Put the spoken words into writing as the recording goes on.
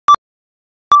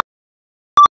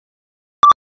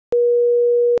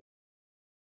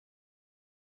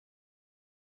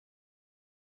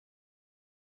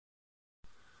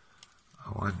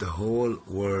want the whole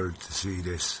world to see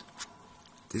this.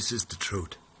 This is the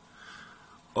truth.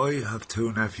 I have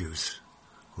two nephews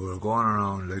who are going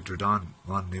around like they're Don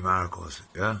Monty Marcos,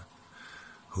 yeah?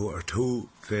 Who are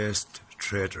two-faced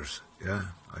traitors, yeah?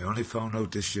 I only found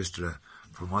out this yesterday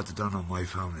from what they've done on my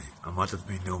family and what they've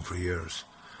been doing for years.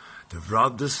 They've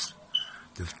robbed us.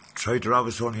 They've tried to rob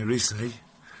us only recently.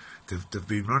 They've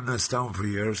been running us down for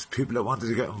years. People that wanted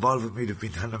to get involved with me, they've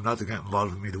been telling them not to get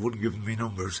involved with me. They wouldn't give me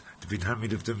numbers. They've been telling me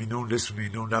they've been known this for me,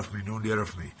 known that for me, known the other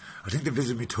for me. I think they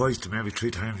visited me twice to maybe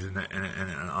 3 times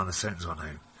on a sentence on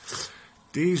time.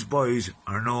 These boys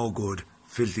are no good,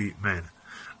 filthy men.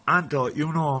 Anto,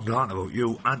 you know what I'm talking about,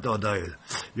 you, Anto Doyle.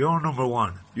 You're number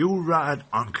one. You ratted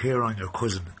on Kieran, your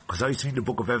cousin, because I seen the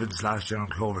Book of Evidence last year on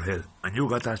Clover Hill, and you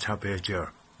got that chap 8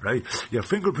 year. Right? Your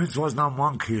fingerprints wasn't on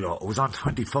 1 kilo, it was on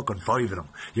 25 of them.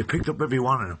 You picked up every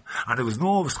one of them. And there was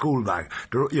no school bag.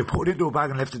 You put it into a bag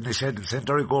and left it in the shed and sent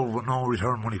Derek over with no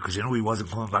return money because you knew he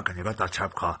wasn't coming back and you got that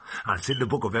chap caught. And it's in the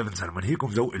Book of Evidence and when he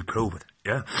comes out he'll prove it.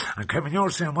 Yeah? And Kevin, you're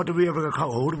saying, what did we ever get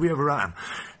caught? Who did we ever rat him?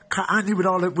 Andy with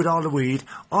all the weed,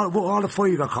 all the fire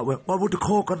you got caught with. What about the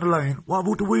coke on the line? What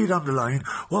about the weed on the line?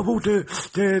 What about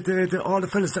all the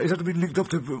fellas that have been linked up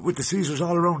to with the Caesars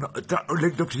all around that are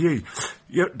linked up to ye?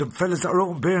 The fellas that are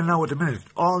out on bail now at the minute,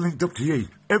 all linked up to ye.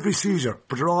 Every seizure,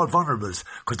 but they're all vulnerables,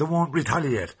 because they won't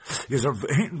retaliate. You're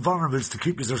hitting vulnerables to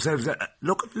keep yourselves...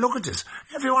 Look at this.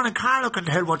 Everyone in Carlow can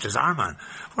tell what you are, man.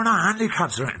 We're not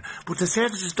handicaps or anything. But to say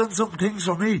that you've done some things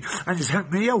for me, and you've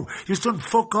helped me out, you've done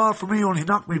fuck all for me, only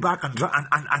knocked me back, and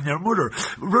your mother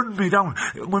running me down.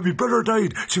 When my brother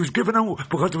died, she was giving out,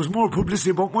 because there was more publicity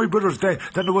about my brother's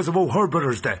death than there was about her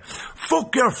brother's death.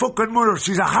 Fuck your fucking mother,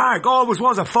 she's a hag, always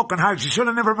was a fucking hag. She should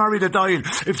have never married a Doyle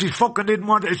if she fucking didn't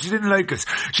want it, if she didn't like us.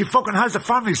 She fucking has the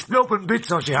family split up in bits,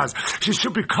 so she has. She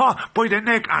should be caught by the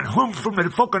neck and hung from the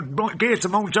fucking gates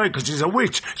of Mount Joy because she's a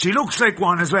witch. She looks like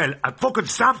one as well. A fucking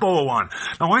Sampo one.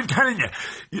 Now I'm telling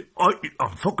you,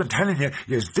 I'm fucking telling you,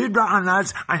 you did rat on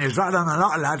lads and you rat on a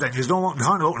lot of lads and you don't know what I'm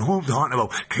talking about and who I'm talking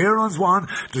about. Kieran's one,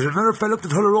 there's another fella up the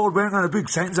Tuller Road waiting on a big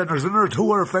sentence and there's another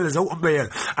 2 other fellas out on bail.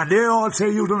 And they all say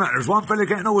you done it. There's one fella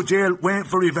getting out of jail waiting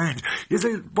for revenge. You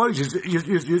say, boys, it's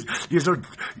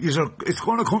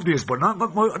going to come to us, but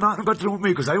not got to do with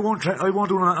me, because I won't do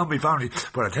that on my family.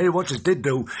 But I tell you what you did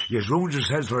do, you ruined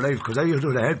yourselves for life, because I used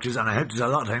to help you, and I helped you a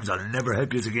lot of times. I'll never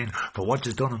help you again for what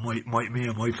you've done on me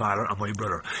and my father and my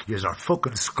brother. Yous are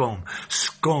fucking scum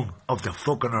of the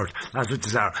fucking earth. That's what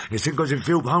yous are. You think because you're a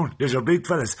few pound, yous are big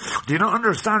fellas. Do you not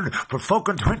understand? For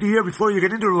fucking 20 years before you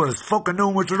get into it, was fucking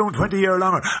doing what you're doing 20 years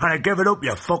longer, and I gave it up,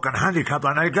 you fucking handicap,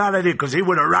 and I'm glad I did, because he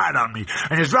would have ratted on me,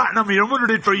 and he's ratting on me. Your mother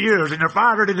did for years, and your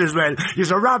father did as well. Yous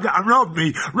have robbed it and robbed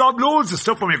me. Robbed loads of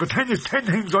stuff from me. Got 10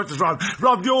 things worth of robbed.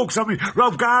 Robbed yokes on me.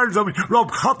 Robbed guards on me.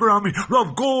 Robbed copper on me.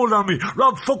 Robbed gold on me.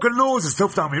 Robbed fucking loads of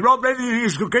stuff on me. Robbed anything you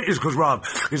could get, you could rob.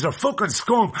 He's a fucking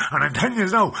scum. And I'm telling you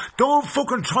now, don't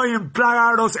fucking try and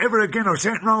blackguard us ever again or say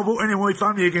anything wrong about any of my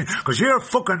family again. Because you're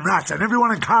fucking rats and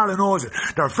everyone in Carlow knows it.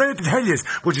 They're afraid to tell you,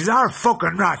 but you are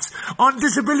fucking rats. On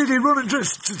disability running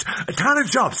tanning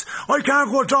shops. I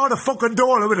can't go draw the fucking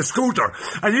door with a scooter.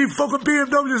 And you fucking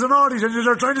BMWs and Audis and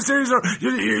you're trying to say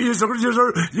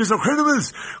you're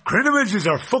criminals. Criminals,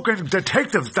 you're fucking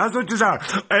detectives. That's what you are.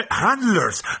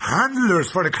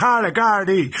 Handlers for the Carlow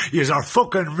Gardaí. You are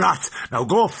fucking rats. Now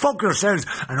go fuck yourselves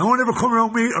and don't ever come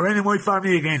around me or any of my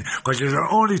family again, because you're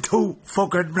only 2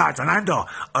 fucking rats. And Ando,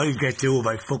 I'll get you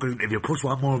if you push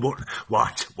one more button.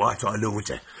 Watch what I'll do with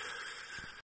you.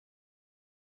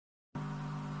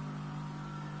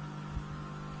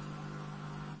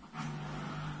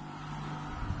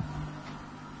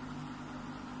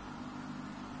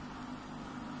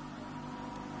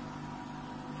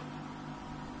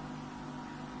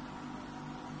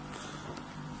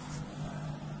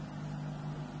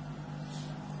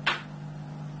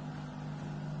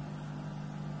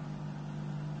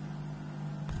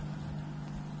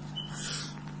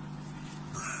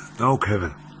 No,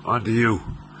 Kevin, on to you.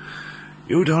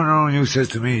 You turn around and you says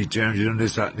to me, James, you done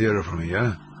this, that and the other for me,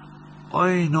 yeah?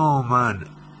 I know a man,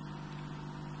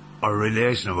 a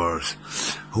relation of ours,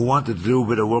 who wanted to do a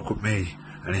bit of work with me,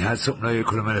 and he had something that you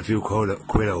could have made a few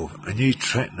quid of, and you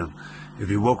threatened him, if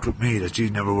he worked with me, that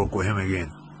you'd never work with him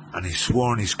again. And he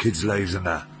swore on his kids' lives and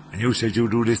that. And you said you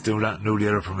do this, do that, and do the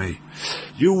other for me.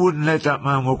 You wouldn't let that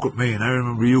man work with me, and I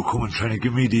remember you coming trying to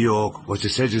give me the yoke, what you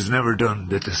said you've never done,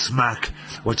 that the smack,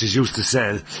 what you used to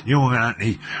sell, you and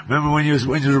Anthony. Remember when you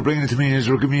were bringing it to me, and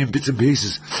you were giving me in bits and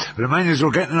pieces. But the man you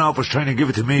were getting it off was trying to give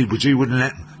it to me, but you wouldn't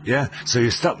let him. Yeah, so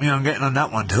you stopped me on getting on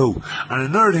that one too. And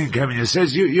another thing, Kevin, you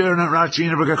says you're not rat, you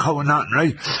never get caught with nothing,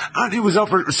 right? And he was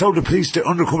offered, sold the police, the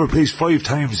undercover police 5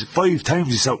 times. 5 times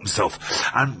he sold himself.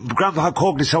 And Grandpa had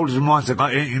coke, they sold it him once, I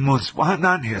got 18 months. What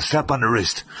happened to you? Slap on the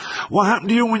wrist. What happened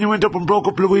to you when you went up and broke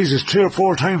up Louise's 3 or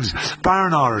 4 times?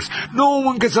 Barn orders. No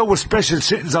one gets out with special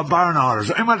sittings on barn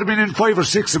orders. I might have been in 5 or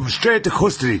 6 of them, straight to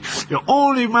custody. The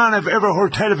only man I've ever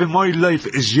heard tell of in my life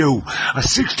is you. A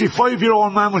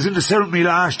 65-year-old man was in the cell with me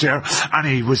last year, and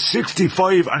he was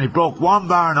 65 and he broke 1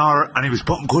 barn order and he was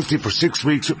put in custody for 6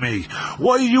 weeks with me.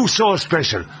 Why are you so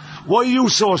special? Why are you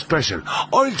so special?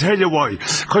 I'll tell you why.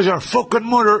 'Cause your fucking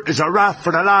mother is a rat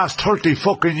for the last 30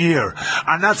 fucking year.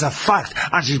 And that's a fact.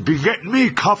 And she's been getting me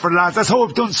covered, lads. That's how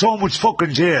I've done so much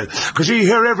fucking jail. 'Cause you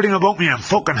hear everything about me and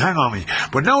fucking hang on me.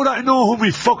 But now that I know who me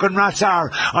fucking rats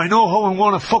are, I know how I'm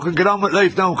gonna fucking get on with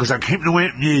life now, 'cause I'm keeping away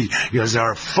from ye. Yous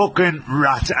are fucking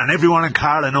rats. And everyone in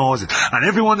Carlow knows it. And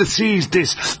everyone that sees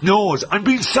this knows. I'm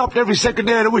being stopped every second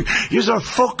day of the week. Yous are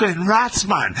fucking rats,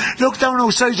 man. Look down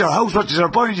outside your house what yous are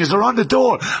buying. Yous are on the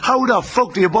door. How the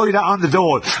fuck do you buy that on the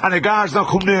door and the guards not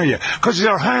come near you? 'Cause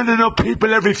you're handing up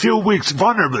people every few weeks,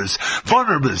 vulnerables.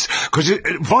 'Cause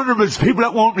vulnerables, people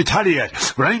that won't retaliate.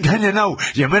 But I'm telling you now,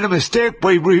 you made a mistake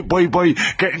by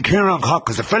getting Kieran caught,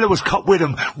 'cause the fella was caught with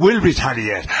him will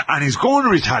retaliate, and he's going to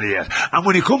retaliate. And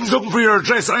when he comes looking for your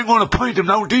address, I'm going to point him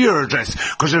down to your address,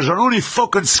 'cause there's only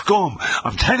fucking scum.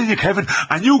 I'm telling you, Kevin,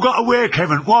 and you got away,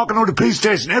 Kevin, walking out of the police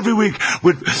station every week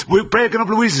with breaking up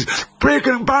Louise's,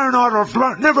 breaking barn order,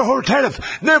 never heard tell of,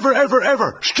 never ever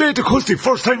ever, straight to custody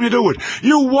first time you do it.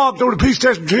 You walked out of the police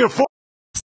station to your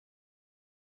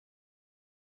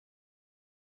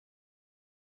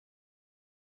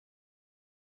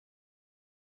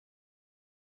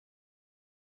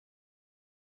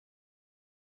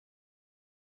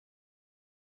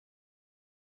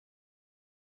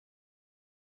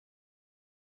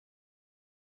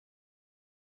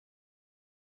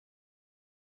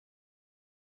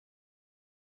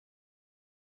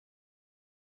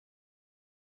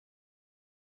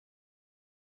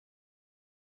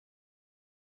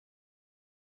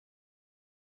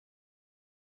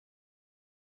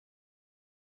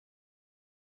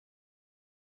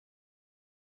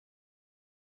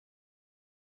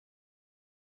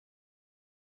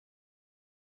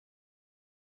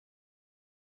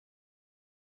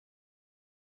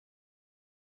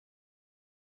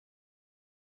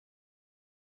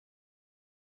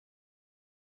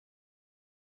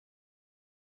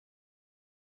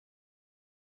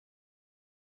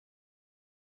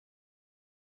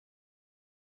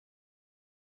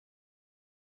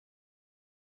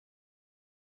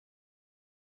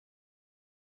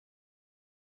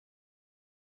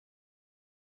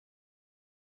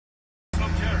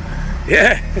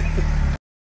yeah.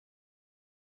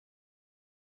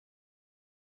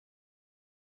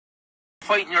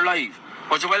 Fighting your life,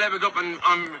 but you will ever go up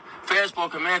on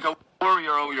Facebook and make a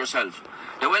warrior out of yourself.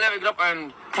 You will ever get up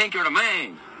and think you're the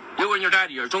man. You and your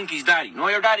daddy, your junkie's daddy. No,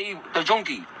 your daddy, the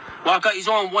junkie, what got his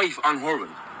own wife on Horwin.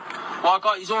 What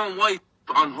got his own wife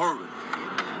on Horwin.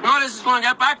 Now this is going to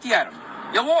get back to you, Adam.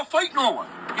 You won't fight no one.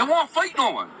 You won't fight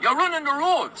no one. You're running the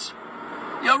roads.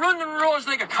 You're running the roads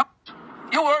like a cow.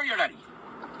 You are your daddy.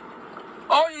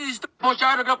 Oh, you used to push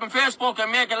out up on Facebook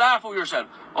and make a laugh of yourself.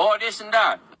 Oh, this and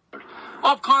that.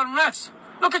 Up calling rats.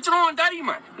 Look at your own daddy,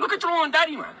 man. Look at your own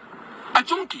daddy, man. A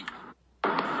junkie.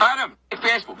 Adam,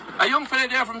 Facebook. A young fella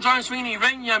there from John Sweeney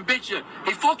rang you and bit you.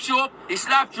 He fucks you up. He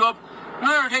slapped you up.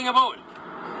 Another thing about it.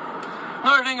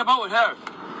 Here.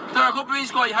 There a couple of weeks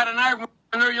ago, you had an argument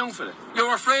with another young fella. You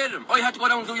were afraid of him. I had to go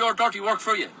down and do your dirty work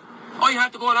for you. I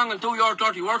had to go along and do your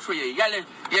dirty work for you. You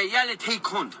yellow teeth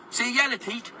cunt. See, yellow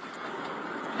teeth.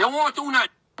 You won't do that.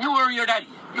 You were your daddy.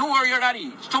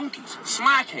 Junkies.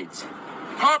 Smackheads.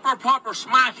 Proper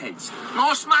smackheads.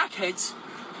 No smackheads.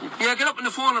 You get up on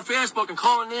the phone on Facebook and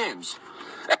call names.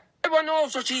 Everyone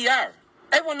knows what you are.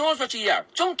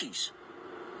 Junkies.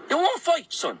 You won't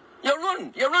fight, son. You're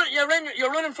running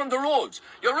from the roads.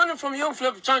 You're running from the young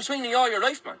fella John Sweeney all your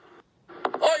life, man.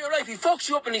 All your life. He fucks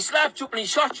you up and he slapped you up and he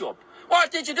shot you up.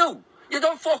 What did you do? You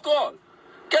done fuck all.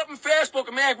 Get up on Facebook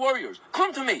and make warriors.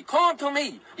 Come to me,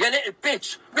 you little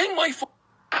bitch. Ring my phone.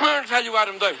 I'm going to tell you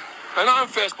Adam Doyle. I'm not on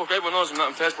Facebook, everyone knows I'm not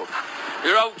on Facebook.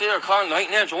 You're out there calling the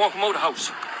names, you won't come out of the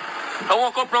house. I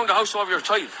won't go up around the house over your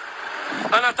child.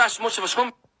 I'm not that much of a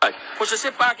scumbag. But you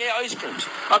sit back, eat ice creams.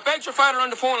 I begged your father on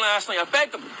the phone last night, I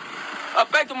begged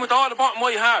him with all the bottom of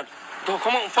my heart to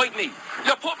come out and fight me.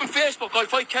 You put me on Facebook, I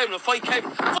fight Kevin. Fight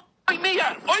me,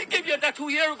 Adam. I gave you that 2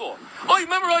 years ago. I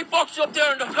remember I boxed you up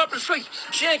there on the top of the street.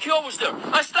 Shane Keogh was there.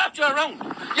 I slapped you around.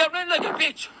 You ran like a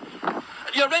bitch.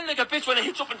 You ran like a bitch when it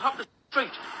hits up on top of the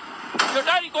street. Your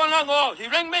daddy going along, oh, he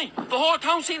rang me. The whole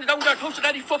town seen it down there, told your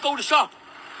daddy fuck out of the shop.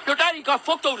 Your daddy got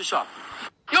fucked out of the shop.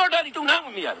 Your daddy do nothing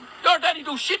with me, Adam. Your daddy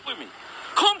do shit with me.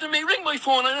 Come to me, ring my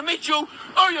phone, and I'll meet you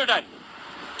or your daddy.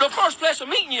 The first place I'm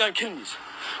meeting you, I'm killing you.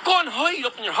 Go and hide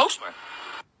up in your house, man.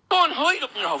 Go and hide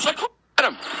up in your house. I come at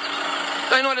him.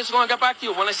 I know this is going to get back to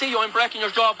you. When I see you, I'm breaking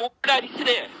your jaw. Daddy,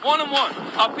 today, one-on-one.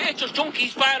 I'll bet your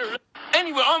junkie's father.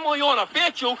 Anywhere on my own, I'll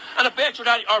bet you, and I'll bet your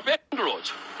daddy, or bet the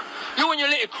roads. You and your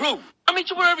little crew. I'll meet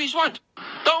you wherever you want.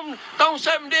 Down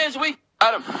 7 days a week.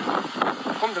 Adam,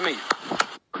 come to me.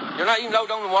 You're not even allowed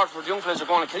down in Waterford. The young fellas are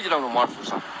going to kill you down in Waterford,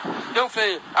 son. Young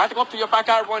fella, I had to go up to your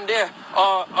backyard one day.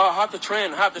 Have the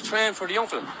train for the young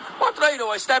fella. What did I do?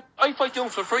 I fight the young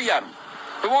fella free, Adam.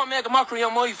 They won't make a mockery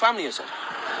of my family, I said.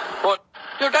 But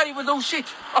your daddy will do shit.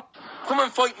 Oh, come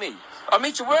and fight me. I'll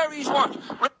meet you wherever you want.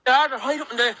 Hide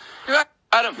up in there.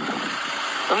 Adam,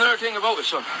 another thing about it,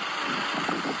 son.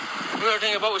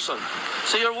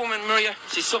 See your woman, Maria,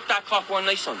 she sucked that cock one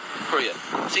night, son, for you.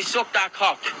 She sucked that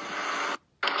cock.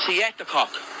 She ate the cock.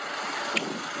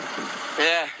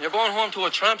 Yeah, you're going home to a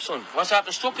tramp, son. What's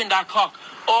after sucking that cock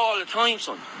all the time,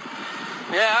 son?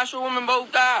 Yeah, ask your woman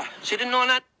about that. She didn't know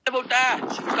nothing about that.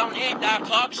 She was down and ate that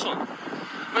cock, son.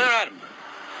 Where, Adam?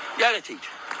 Yellow teeth.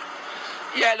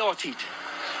 Yellow teeth.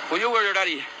 Will you or your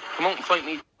daddy come out and fight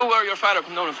me? You or your father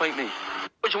come down and fight me?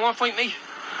 Would you want to fight me?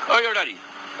 Or your daddy?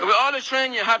 With all the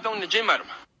training you have down in the gym, Adam.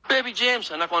 Baby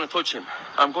James, I'm not going to touch him.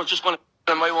 I'm just going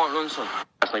to him. I won't run, son.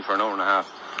 That's like for an hour and a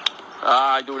half.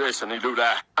 I do this and I do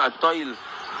that. Doyle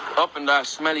up in that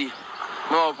smelly,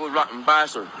 no good rotten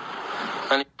bastard.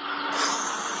 And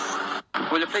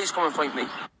will you please come and fight me?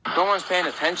 No one's paying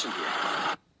attention to you.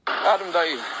 Adam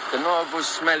Doyle, the no good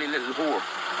smelly little whore.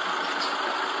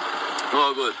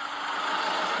 No good.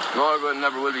 No good,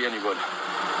 never will be any good.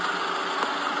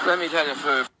 Let me tell you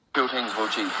a few things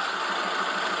about you.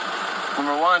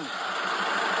 Number one,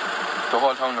 the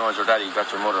whole town knows your daddy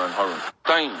got your mother and her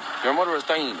dying. Your mother is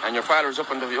dying, and your father is up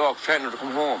in the York threatening her to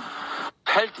come home.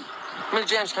 Healthy. Will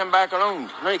James came back around,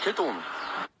 and I killed the woman.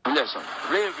 Listen,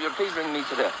 please ring me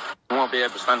today. You won't be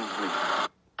able to stand with me.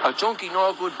 A junkie,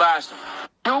 no good bastard.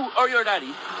 You or your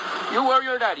daddy,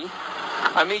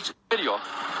 I meet you video,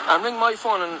 and ring my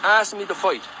phone and ask me to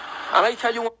fight. And I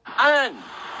tell you, and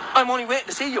I'm only waiting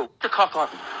to see you. The cock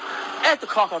off me. Ate the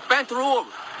cock off, bent her over.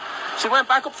 She went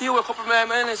back up to you a couple of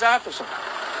minutes after, son.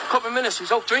 A couple of minutes, she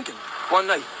was out drinking one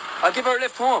night. I give her a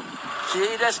lift home. She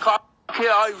ate this cock here,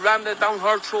 I rammed it down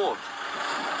her throat.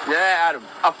 Yeah, Adam,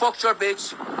 I fucked your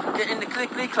bitch. Get in the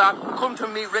click-clack, come to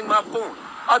me, ring my phone.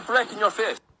 I'll break in your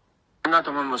face. I'm not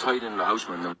the one who was hiding in the house,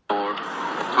 man. Or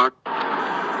third.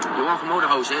 You won't come out of the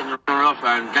house, hitting her up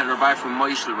and getting her back from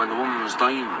Michael when the woman was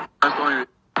dying. That's the only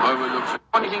I will look for.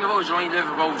 Funny thing about it is you only live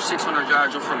about 600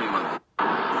 yards up from me, man.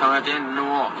 Down at the end of the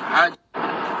walk.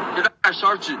 Your dad's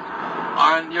searching.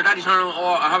 And your daddy's trying to,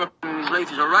 I have a in his life,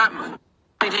 he's a rat, man.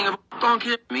 Funny thing about don't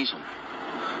kill me, son.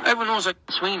 Everyone knows like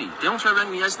Sweeney. The young fella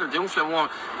rang me yesterday. The young fella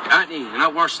won't Anthony, and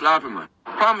that worse slapping, man.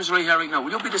 Problem is right here, right now.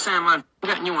 Will you be the same, man? I'm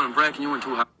getting you one and breaking you in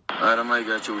two halves. I might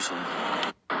get you, son.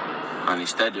 And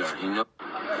he's dead there. He knows.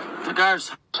 The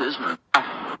guards says, man.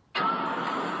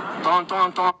 Don't.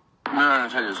 I'm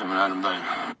tell you something, Adam Doyle.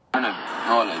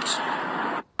 No legs.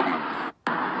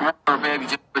 Remember, baby,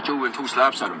 just with you and two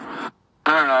slaps at him.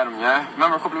 Adam, yeah?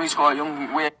 Remember a couple of weeks ago, a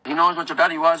young way. He knows what your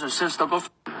daddy was, or sister, buff.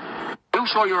 You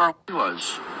saw your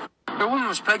was. Your woman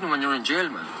was pregnant when you were in jail,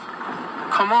 man.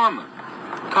 Come on, man.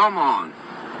 Come on.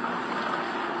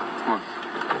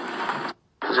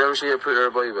 Did you ever see a pair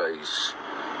of babies?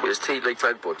 His teeth like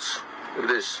fat butts. Look at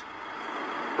this.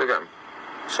 Look at him.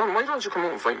 Son, why don't you come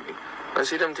out and fight me? I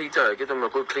see them teeth there. Get them a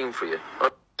good clean for you.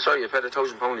 I'm sorry, I've had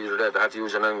 £1,000 the other day. I had to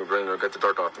use an angry brain or get the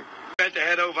dirt off him. Bent the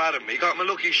head over Adam. He got him a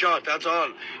lucky shot, that's all.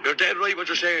 You're dead right what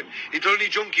you're saying. He's only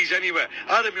junkies anyway.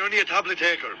 Adam, you're only a tablet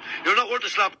taker. You're not worth a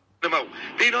slap them out.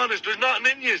 Being honest, there's nothing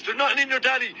in you. There's nothing in your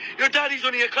daddy. Your daddy's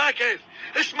only a crackhead,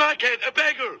 a smackhead, a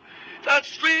beggar. That's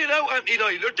straight out, Anthony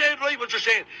Doyle. You're dead right what you're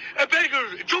saying. A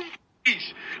beggar,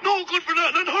 junkies. No good for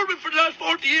nothing. And Herman for the last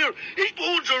 40 years. His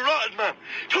bones are rotten, man.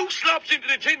 2 slaps into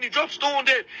the chin, he drops stone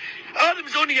dead.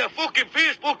 Adam's only a fucking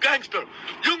Facebook gangster.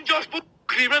 Young Josh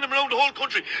he ran him around the whole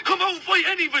country. Come out and fight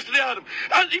any of us today, Adam.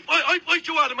 I fight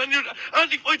you, Adam, and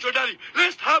Andy fights your daddy.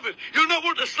 Let's have it. You're not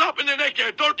worth a slap in the neck,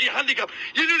 you dirty handicap.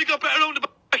 You nearly got better around the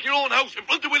back of your own house in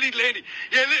front of Willie Delaney.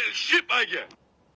 You little shitbag, you.